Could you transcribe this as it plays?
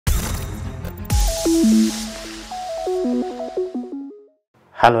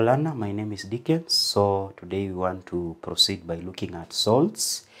Hello learner, my name is Dickens. So today we want to proceed by looking at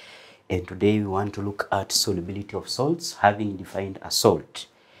salts, and today we want to look at solubility of salts, having defined a salt.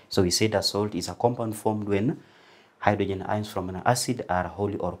 So we said a salt is a compound formed when hydrogen ions from an acid are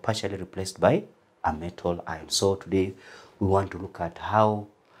wholly or partially replaced by a metal ion. So today we want to look at how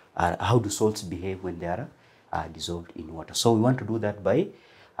do salts behave when they are dissolved in water. So we want to do that by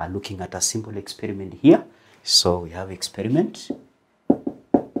looking at a simple experiment here. So we have experiment.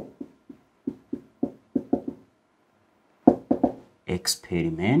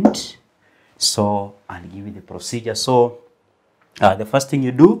 So I'll give you the procedure. So the first thing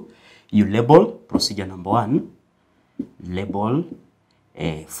you do, you label procedure number 1. Label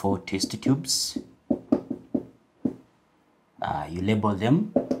 4 test tubes. You label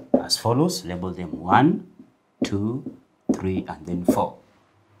them as follows. Label them 1, 2, 3, and then 4.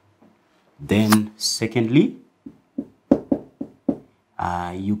 Then secondly,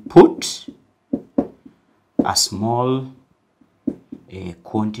 you put a small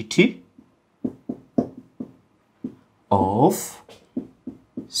quantity of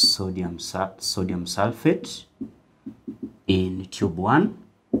sodium sulfate in tube 1.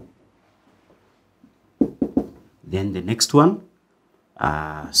 Then the next one,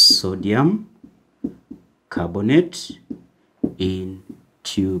 sodium carbonate in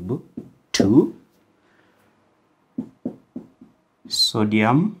tube 2.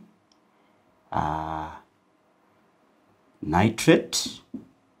 Sodium nitrate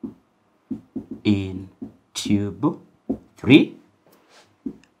in tube 3,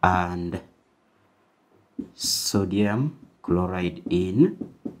 and sodium chloride in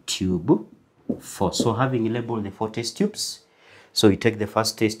tube 4. So having labeled the 4 test tubes, so you take the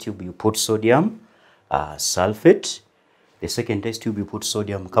first test tube, you put sodium sulfate. The second test tube, you put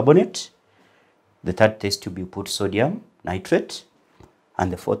sodium carbonate. The third test tube, you put sodium nitrate.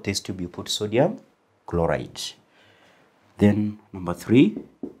 And the fourth test tube, you put sodium chloride. Then number 3,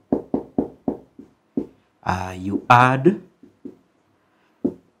 you add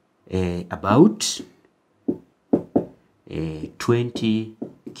about 20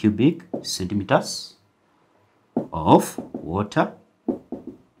 cubic centimeters of water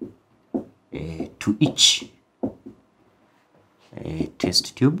to each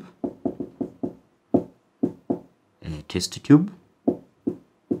test tube.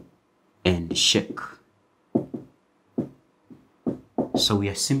 And shake. So we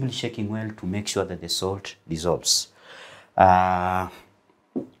are simply shaking well to make sure that the salt dissolves.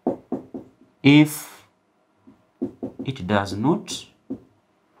 If it does not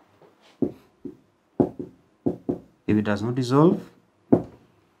dissolve,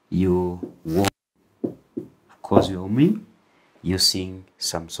 you warm. Of course, you warming using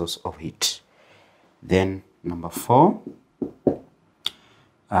some source of heat. Then number 4,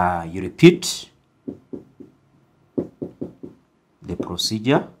 you repeat the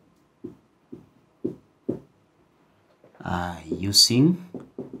procedure using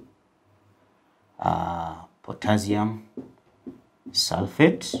potassium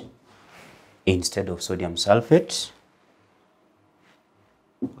sulfate instead of sodium sulfate,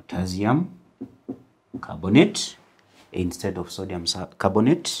 potassium carbonate instead of sodium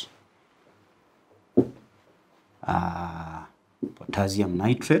carbonate, potassium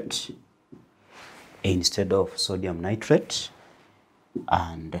nitrate instead of sodium nitrate,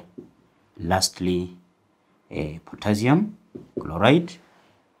 and lastly potassium chloride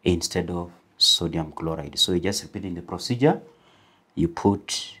instead of sodium chloride. So you're just repeating the procedure. You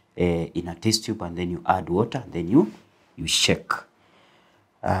put in a test tube, and then you add water, then you shake.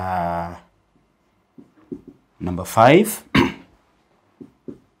 Number 5,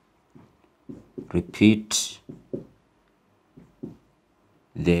 repeat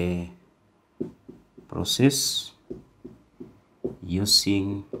the process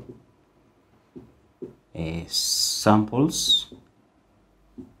using samples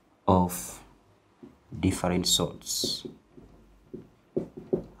of different salts,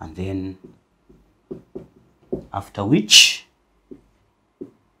 and then after which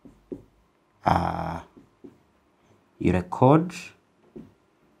you record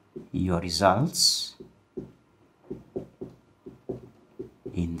your results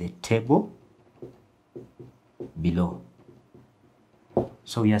in the table below.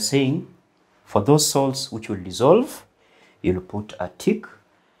 So we are saying for those salts which will dissolve, you'll put a tick.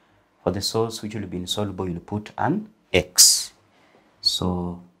 For the salts which will be insoluble, you'll put an X.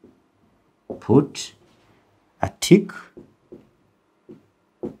 So put a tick,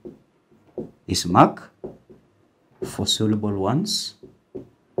 this mark for soluble ones,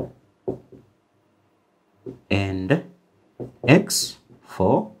 and X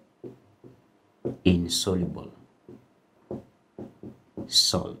for insoluble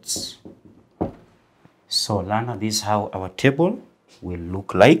salts. So learner, this is how our table will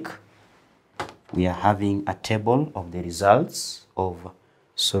look like. We are having a table of the results of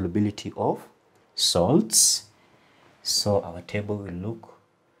solubility of salts. So our table will look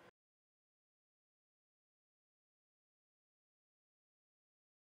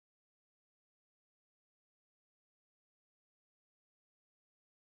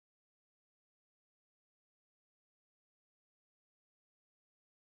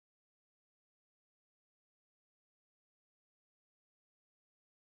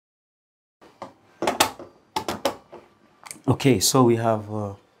okay. So we have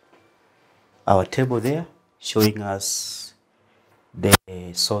our table there showing us the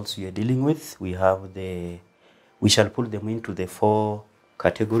salts we are dealing with. We shall put them into the 4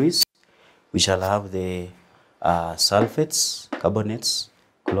 categories. We shall have the sulfates, carbonates,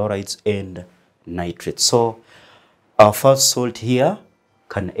 chlorides, and nitrates. So our first salt here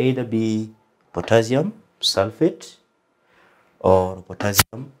can either be potassium sulfate or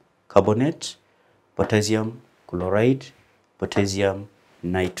potassium carbonate, potassium chloride, potassium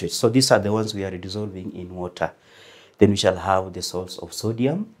nitrate. So these are the ones we are dissolving in water. Then we shall have the salts of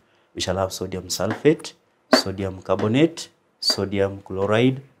sodium. We shall have sodium sulfate, sodium carbonate, sodium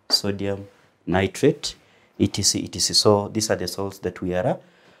chloride, sodium nitrate, etc, etc. So these are the salts that we are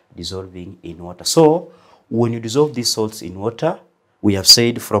dissolving in water. So when you dissolve these salts in water, we have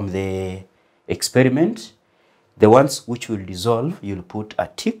said from the experiment, the ones which will dissolve, you'll put a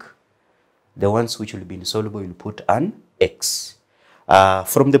tick. The ones which will be insoluble, you'll put an X.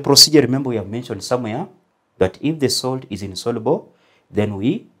 From the procedure, remember we have mentioned somewhere that if the salt is insoluble, then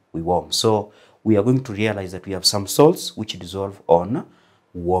we warm. So we are going to realize that we have some salts which dissolve on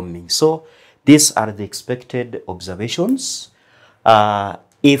warming. So these are the expected observations.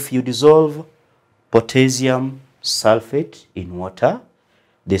 If you dissolve potassium sulfate in water,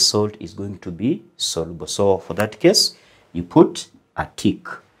 the salt is going to be soluble. So for that case, you put a tick.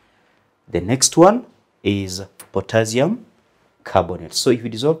 The next one is potassium carbonate. So if you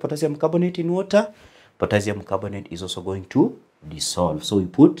dissolve potassium carbonate in water, potassium carbonate is also going to dissolve. So we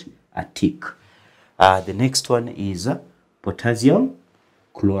put a tick. The next one is potassium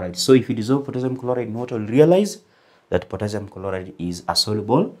chloride. So if you dissolve potassium chloride in water, you'll realize that potassium chloride is a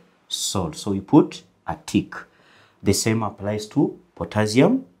soluble salt. So we put a tick. The same applies to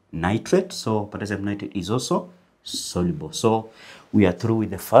potassium nitrate. So potassium nitrate is also soluble. So we are through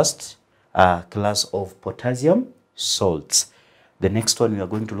with the first class of potassium salts. The next one, we are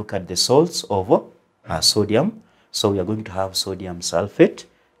going to look at the salts of sodium. So we are going to have sodium sulfate,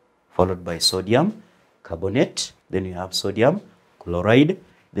 followed by sodium carbonate. Then we have sodium chloride.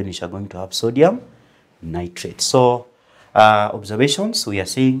 Then we are going to have sodium nitrate. So observations, we are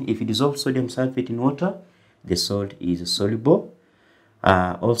saying if you dissolve sodium sulfate in water, the salt is soluble.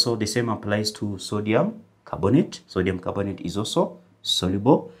 Also, the same applies to sodium carbonate. Sodium carbonate is also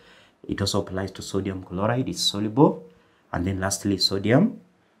soluble. It also applies to sodium chloride, it's soluble. And then lastly, sodium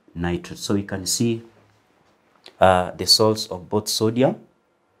nitrate. So we can see the salts of both sodium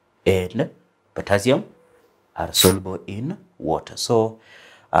and potassium are soluble in water. So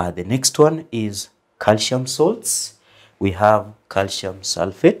the next one is calcium salts. We have calcium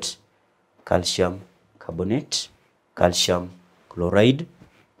sulfate, calcium carbonate, calcium chloride,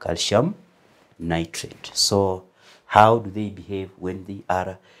 calcium nitrate. So how do they behave when they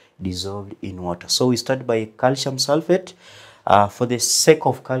are dissolved in water? So we start by calcium sulfate. For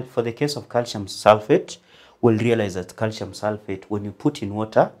the case of calcium sulfate, we'll realize that calcium sulfate, when you put in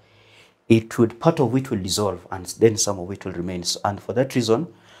water, part of it will dissolve and then some of it will remain. And for that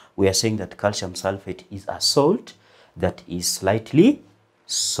reason, we are saying that calcium sulfate is a salt that is slightly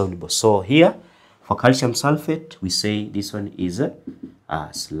soluble. So here, for calcium sulfate, we say this one is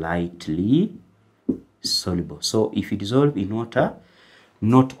slightly soluble. So if you dissolve in water,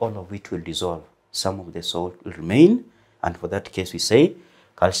 not all of it will dissolve. Some of the salt will remain, and for that case, we say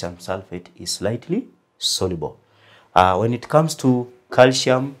calcium sulfate is slightly soluble. When it comes to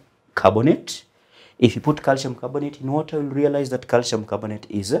calcium carbonate, if you put calcium carbonate in water, you'll realize that calcium carbonate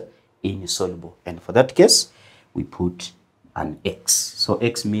is insoluble. And for that case, we put an X. So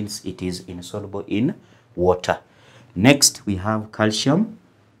X means it is insoluble in water. Next, we have calcium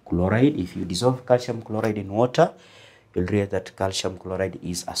chloride. If you dissolve calcium chloride in water, you'll realize that calcium chloride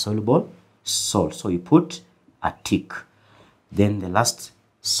is a soluble salt. So you put a tick. Then the last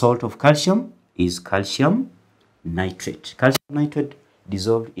salt of calcium is calcium nitrate. Calcium nitrate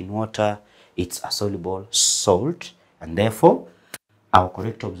dissolved in water, it's a soluble salt, and therefore our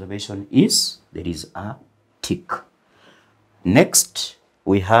correct observation is there is a tick. Next,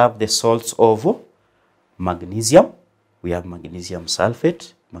 we have the salts of magnesium. We have magnesium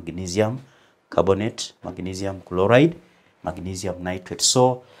sulfate, magnesium carbonate, magnesium chloride, magnesium nitrate.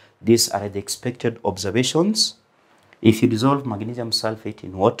 So these are the expected observations. If you dissolve magnesium sulfate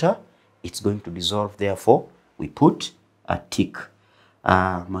in water, it's going to dissolve. Therefore, we put a tick.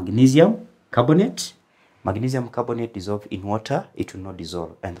 Magnesium carbonate dissolved in water, it will not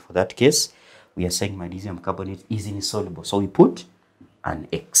dissolve. And for that case, we are saying magnesium carbonate is insoluble. So we put an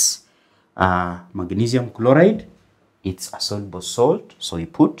X. Magnesium chloride, it's a soluble salt. So we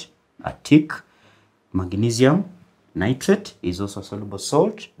put a tick. Magnesium nitrate is also a soluble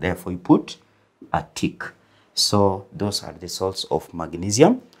salt. Therefore, we put a tick. So those are the salts of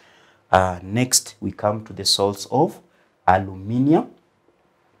magnesium. Next, we come to the salts of aluminium.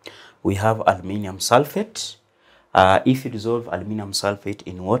 We have aluminium sulfate. If you dissolve aluminium sulfate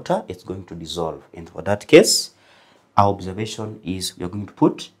in water, it's going to dissolve. And for that case, our observation is we are going to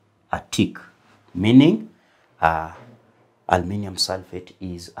put a tick, meaning aluminium sulfate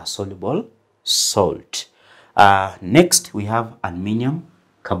is a soluble salt. Next, we have aluminium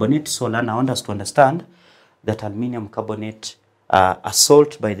carbonate. So I want us to understand that aluminium carbonate, a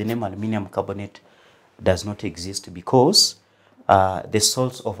salt by the name aluminium carbonate does not exist because the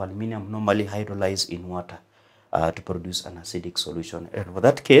salts of aluminium normally hydrolyze in water to produce an acidic solution. And for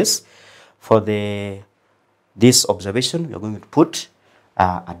that case, for this observation, we are going to put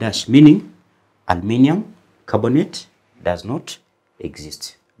a dash, meaning aluminium carbonate does not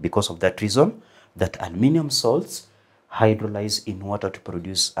exist. Because of that reason, that aluminium salts hydrolyze in water to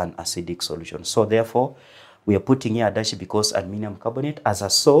produce an acidic solution. So therefore, we are putting here a dash because aluminium carbonate as a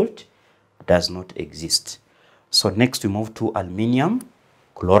salt does not exist. So next we move to aluminium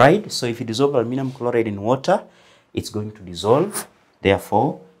chloride. So if you dissolve aluminium chloride in water, it's going to dissolve.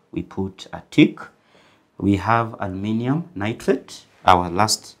 Therefore, we put a tick. We have aluminium nitrate, our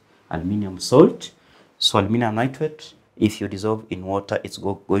last aluminium salt. So aluminium nitrate, if you dissolve in water, it's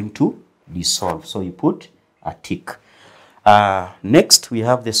going to dissolve. So you put a tick. Next, we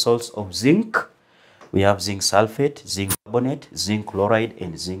have the salts of zinc. We have zinc sulfate, zinc carbonate, zinc chloride,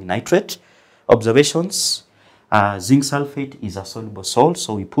 and zinc nitrate. Observations. Zinc sulfate is a soluble salt,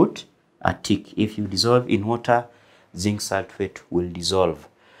 so we put a tick. If you dissolve in water, zinc sulfate will dissolve.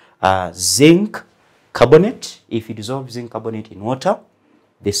 Zinc carbonate, if you dissolve zinc carbonate in water,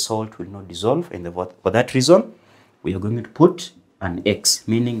 the salt will not dissolve, and for that reason, we are going to put an X,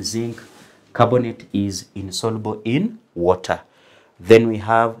 meaning zinc carbonate is insoluble in water. Then we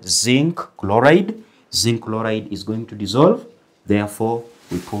have zinc chloride. Zinc chloride is going to dissolve, therefore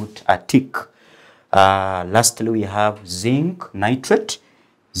we put a tick. Lastly, we have zinc nitrate.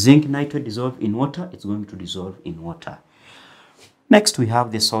 Zinc nitrate dissolved in water, it's going to dissolve in water. Next, we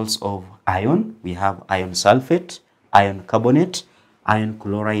have the salts of iron. We have iron sulfate, iron carbonate, iron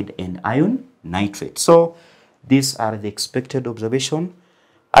chloride, and iron nitrate. So these are the expected observation.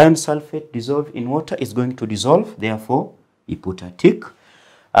 Iron sulfate dissolved in water is going to dissolve, therefore we put a tick.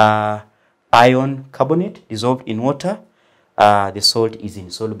 Iron carbonate dissolved in water, the salt is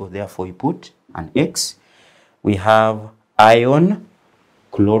insoluble, therefore we put an X. We have iron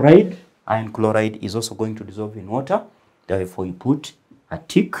chloride. Iron chloride is also going to dissolve in water, therefore we put a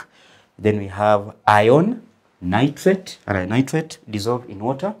tick. Then we have iron nitrate. Iron nitrate dissolved in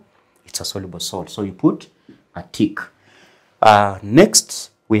water, it's a soluble salt, so you put a tick.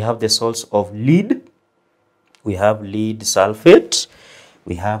 Next, we have the salts of lead. We have lead sulfate.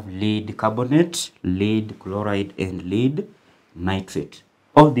 We have lead carbonate, lead chloride, and lead nitrate.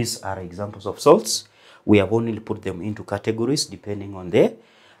 All these are examples of salts. We have only put them into categories depending on the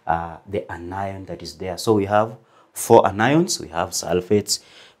anion that is there. So we have 4 anions. We have sulfates,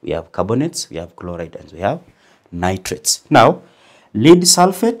 we have carbonates, we have chloride, and we have nitrates. Now, lead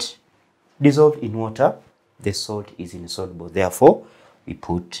sulfate dissolved in water, the salt is insoluble. Therefore, we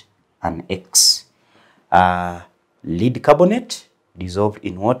put an X. Lead carbonate dissolved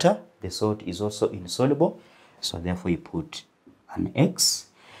in water, the salt is also insoluble, so therefore you put an X.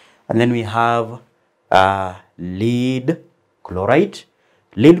 And then we have lead chloride.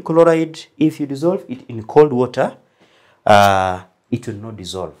 Lead chloride, if you dissolve it in cold water, it will not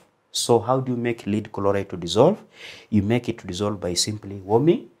dissolve. So how do you make lead chloride to dissolve? You make it to dissolve by simply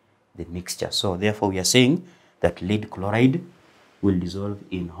warming the mixture. So therefore we are saying that lead chloride will dissolve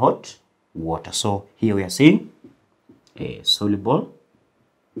in hot water. So here we are saying soluble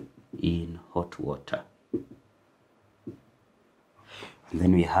in hot water. And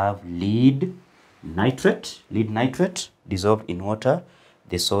then we have lead nitrate. Lead nitrate dissolved in water,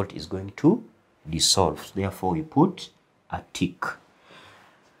 the salt is going to dissolve. Therefore, we put a tick.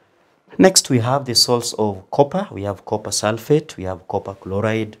 Next, we have the salts of copper. We have copper sulfate, we have copper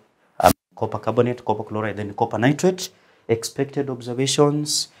chloride, copper carbonate, copper chloride, then copper nitrate. Expected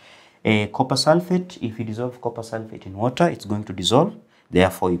observations. Copper sulfate, if you dissolve copper sulfate in water, it's going to dissolve.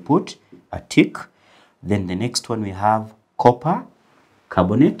 Therefore, you put a tick. Then the next one, we have copper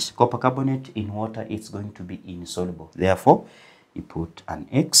carbonate. Copper carbonate in water, it's going to be insoluble. Therefore, you put an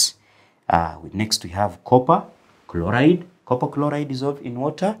X. Next, we have copper chloride. Copper chloride dissolved in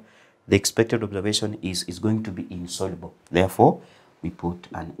water. The expected observation is going to be insoluble. Therefore, we put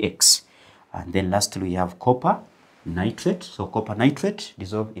an X. And then lastly, we have copper nitrate. So copper nitrate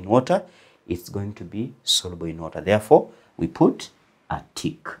dissolved in water, it's going to be soluble in water. Therefore, we put a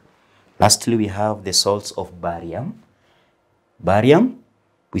tick. Lastly, we have the salts of barium. Barium,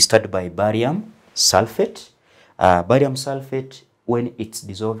 we start by barium sulfate. Barium sulfate, when it's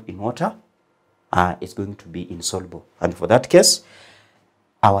dissolved in water, it's going to be insoluble. And for that case,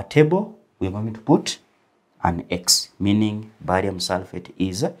 our table, we're going to put an X, meaning barium sulfate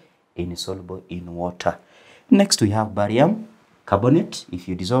is insoluble in water. Next, we have barium carbonate. If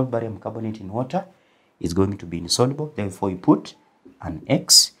you dissolve barium carbonate in water, it's going to be insoluble. Therefore, you put an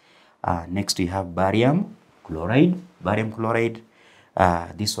X. Next, we have barium chloride. Barium chloride,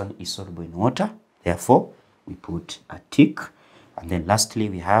 this one is soluble in water. Therefore, we put a tick. And then lastly,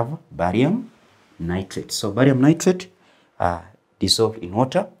 we have barium nitrate. So barium nitrate, dissolved in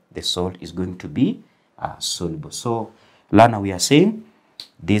water, the salt is going to be soluble. So, learner, we are saying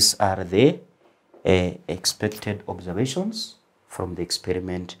these are the expected observations from the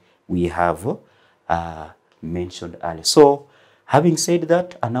experiment we have mentioned earlier. So, having said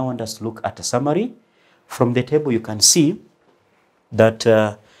that, I now want us to look at a summary. From the table, you can see that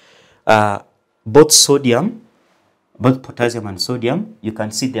both potassium and sodium, you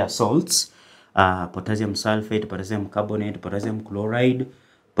can see their salts. Potassium sulfate, potassium carbonate, potassium chloride,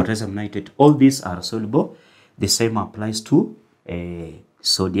 potassium nitrate, all these are soluble. The same applies to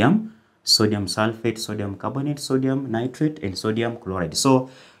sodium sulfate, sodium carbonate, sodium nitrate, and sodium chloride. So,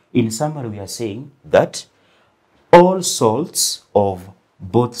 in summary, we are saying that all salts of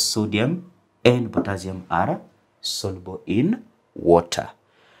both sodium and potassium are soluble in water.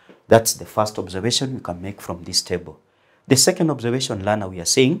 That's the first observation you can make from this table. The second observation, learner, we are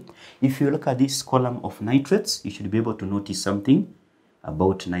saying, if you look at this column of nitrates, you should be able to notice something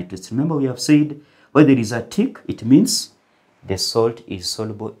about nitrates. Remember, we have said where there is a tick, it means the salt is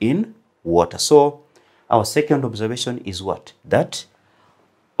soluble in water. So, our second observation is what? That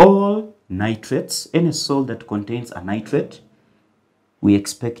all nitrates, any salt that contains a nitrate, we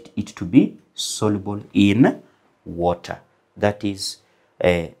expect it to be soluble in water. That is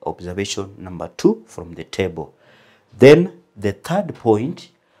observation number 2 from the table. Then the third point,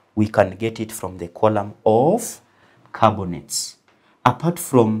 we can get it from the column of carbonates. Apart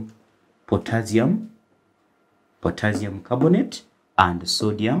from potassium carbonate and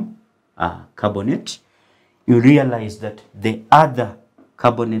sodium carbonate, you realize that the other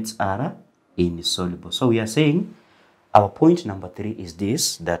carbonates are insoluble. So we are saying our point number 3 is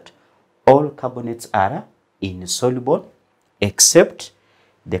this, that all carbonates are insoluble except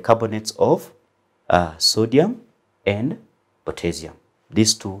the carbonates of sodium and potassium.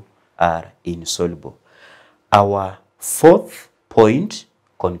 These two are insoluble. Our fourth point,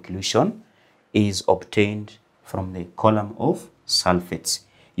 conclusion, is obtained from the column of sulfates.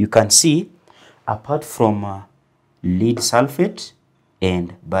 You can see, apart from lead sulfate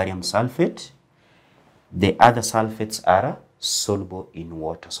and barium sulfate, the other sulfates are soluble in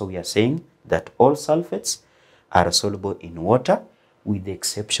water. So we are saying that all sulfates are soluble in water with the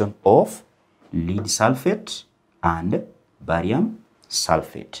exception of lead sulfate and barium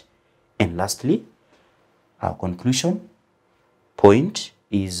sulfate. And lastly, our conclusion point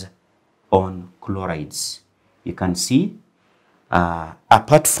is on chlorides. You can see,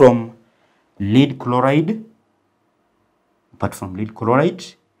 apart from lead chloride,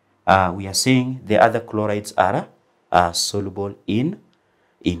 we are saying the other chlorides are soluble in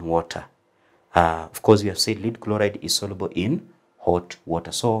water. Of course, we have said lead chloride is soluble in hot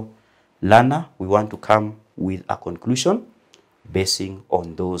water. So, learner, we want to come with a conclusion basing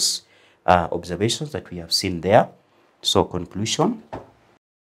on those observations that we have seen there. So, conclusion,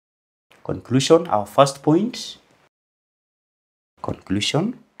 our first point.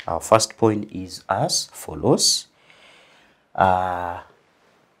 Conclusion, our first point is as follows.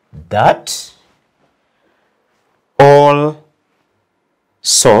 That all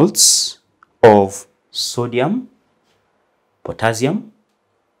salts of sodium, potassium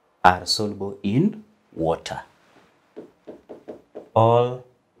are soluble in water. All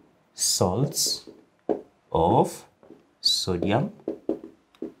salts of sodium,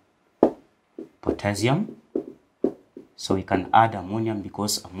 potassium. So we can add ammonium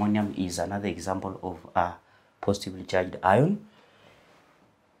because ammonium is another example of a positively charged ion.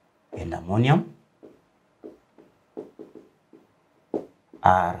 And ammonium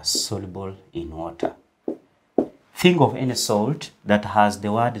are soluble in water. Think of any salt that has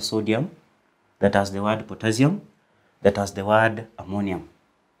the word sodium, that has the word potassium, that has the word ammonium.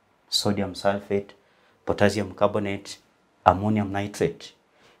 Sodium sulfate, potassium carbonate, ammonium nitrate.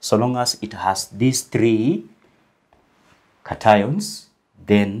 So long as it has these three cations,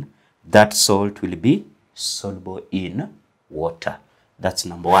 then that salt will be soluble in water. That's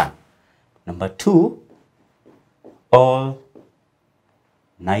number one. Number two, all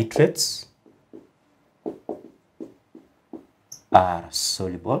nitrates are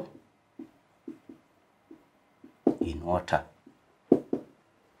soluble in water.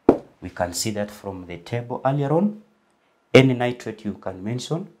 We can see that from the table earlier on. Any nitrate you can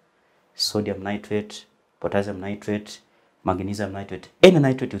mention, sodium nitrate, potassium nitrate, magnesium nitrate, any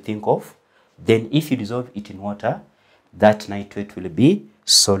nitrate you think of, then if you dissolve it in water, that nitrate will be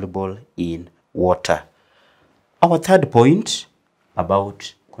soluble in water. Our third point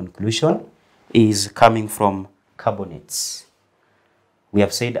about conclusion is coming from carbonates. We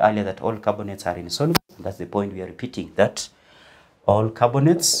have said earlier that all carbonates are insoluble. That's the point we are repeating, that all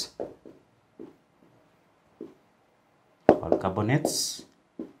carbonates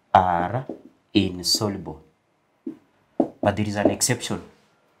are insoluble. But there is an exception.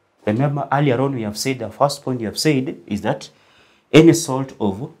 Remember earlier on we have said, the first point we have said is that any salt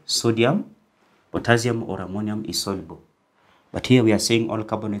of sodium, potassium or ammonium is soluble. But here we are saying all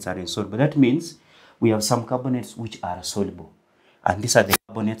carbonates are insoluble. That means we have some carbonates which are soluble. And these are the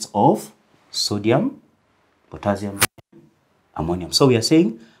carbonates of sodium, potassium, ammonium. So we are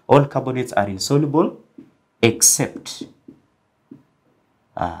saying all carbonates are insoluble except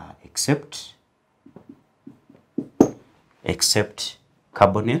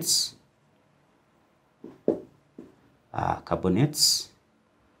carbonates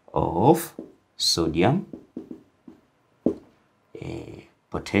of sodium,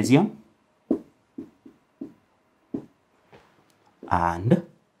 potassium, and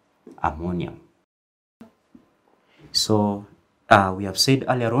ammonium. So we have said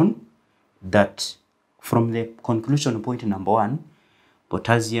earlier on that from the conclusion point number one,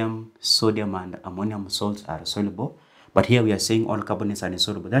 potassium, sodium, and ammonium salts are soluble. But here we are saying all carbonates are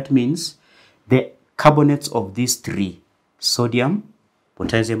insoluble. That means the carbonates of these three, sodium,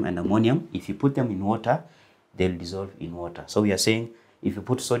 potassium, and ammonium, if you put them in water, they'll dissolve in water. So we are saying if you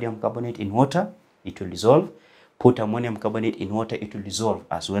put sodium carbonate in water, it will dissolve. Put ammonium carbonate in water, it will dissolve,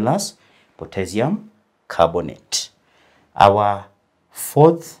 as well as potassium carbonate. Our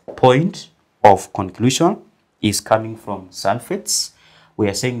fourth point of conclusion is coming from sulfates. We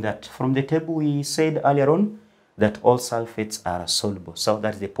are saying that from the table we said earlier on that all sulfates are soluble. So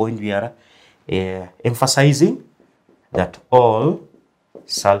that's the point we are emphasizing, that all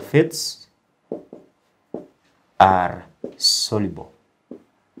sulfates are soluble.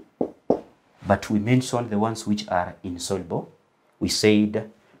 But we mentioned the ones which are insoluble. We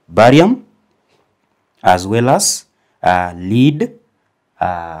said barium as well as lead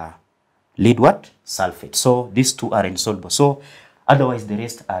sulfate. So these two are insoluble. So otherwise the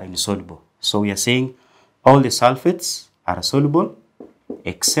rest are insoluble. So we are saying all the sulfates are soluble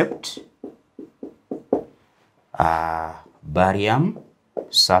except barium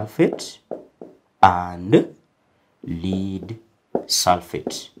sulfate and lead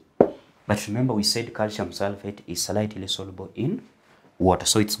sulfate. But remember we said calcium sulfate is slightly soluble in water.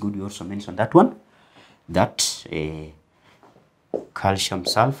 So it's good we also mention that one, that calcium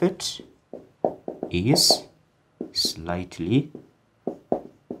sulfate is slightly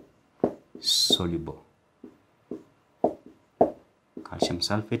soluble. Calcium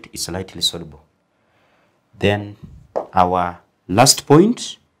sulfate is slightly soluble. Then our last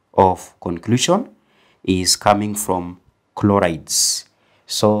point of conclusion is coming from chlorides.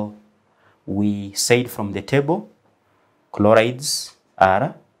 So we said from the table, chlorides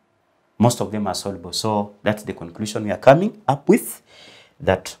are, most of them are soluble. So that's the conclusion we are coming up with,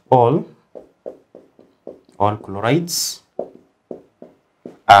 that all chlorides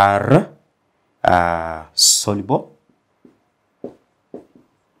are soluble.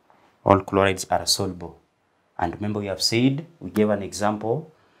 All chlorides are soluble. And remember we have said, we gave an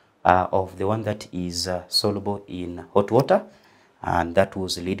example of the one that is soluble in hot water, and that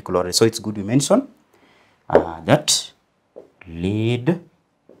was lead chloride. So it's good we mention that lead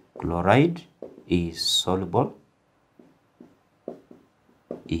chloride is soluble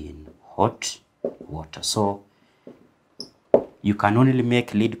in hot water. So you can only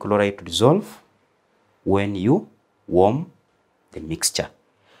make lead chloride to dissolve when you warm the mixture.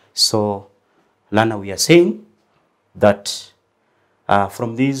 So, learner, we are saying that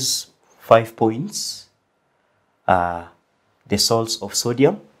from these 5 points, the salts of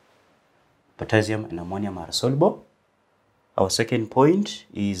sodium, potassium, and ammonium are soluble. Our second point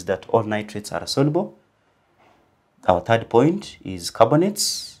is that all nitrates are soluble. Our third point is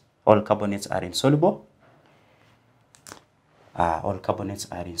carbonates. All carbonates are insoluble. All carbonates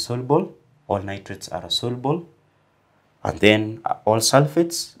are insoluble. All nitrates are soluble. And then all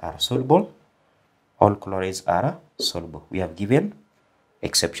sulfates are soluble. All chlorides are soluble. We have given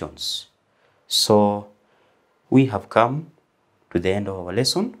exceptions. So we have come to the end of our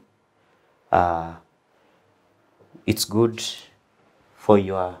lesson. It's good for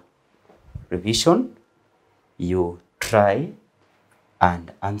your revision. You try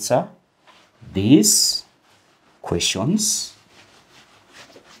and answer these questions.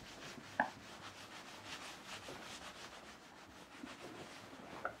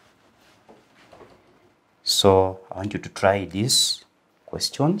 So I want you to try these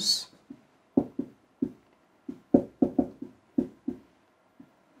questions.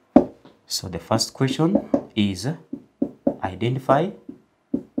 So the first question is identify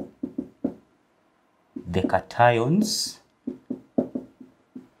the cations.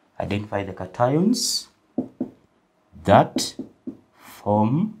 Identify the cations that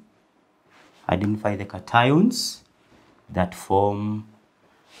form. Identify the cations that form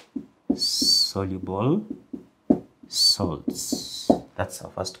soluble salts. That's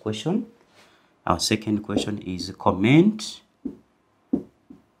our first question. Our second question is comment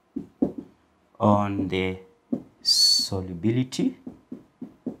on the solubility.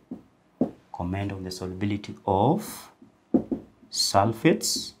 Comment on the solubility of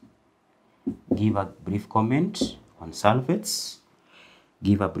sulfates. Give a brief comment on sulfates.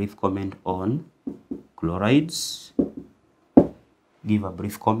 Give a brief comment on chlorides. Give a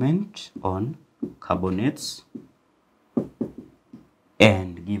brief comment on carbonates.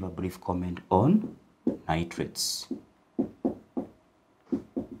 And give a brief comment on nitrates.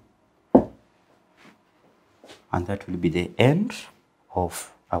 And that will be the end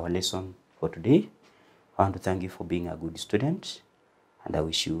of our lesson for today. I want to thank you for being a good student, and I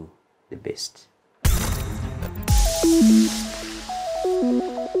wish you the best.